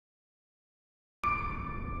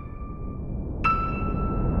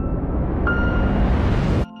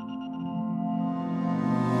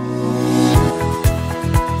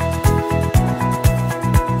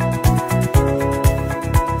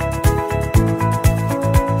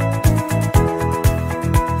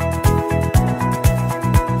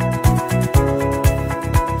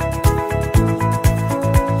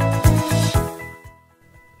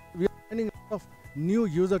new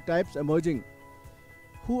user types emerging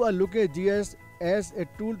who are looking at GIS as a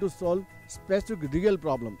tool to solve specific real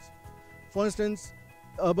problems. For instance,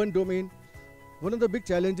 urban domain, one of the big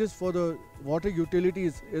challenges for the water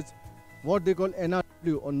utilities is what they call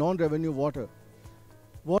NRW or non-revenue water.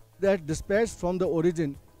 Water that dispatched from the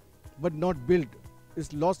origin but not built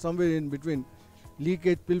is lost somewhere in between,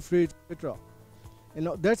 leakage, pilferage, etc. And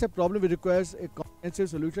now that's a problem which requires a comprehensive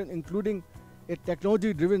solution, including a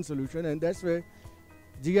technology-driven solution, and that's where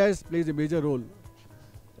GIS plays a major role.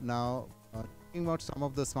 Now, talking about some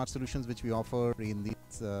of the smart solutions which we offer in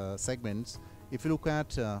these segments, if you look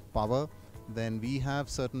at power, then we have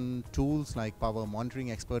certain tools like Power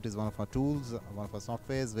Monitoring Expert is one of our tools, one of our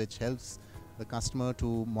softwares which helps the customer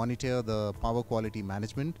to monitor the power quality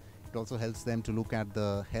management. It also helps them to look at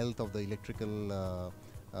the health of the electrical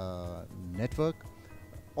network,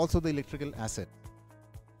 also the electrical asset,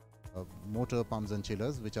 motor, pumps and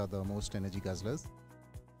chillers, which are the most energy guzzlers.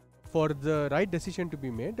 For the right decision to be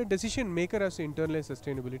made, the decision maker has to internalize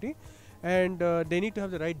sustainability, and they need to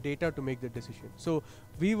have the right data to make the decision. So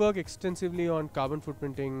we work extensively on carbon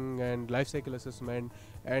footprinting and life cycle assessment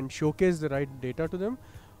and showcase the right data to them,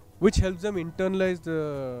 which helps them internalize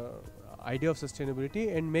the idea of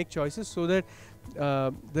sustainability and make choices so that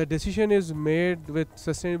the decision is made with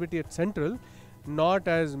sustainability at central, not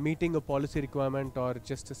as meeting a policy requirement or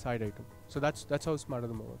just a side item. So that's how Smarter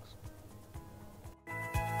Dharma works.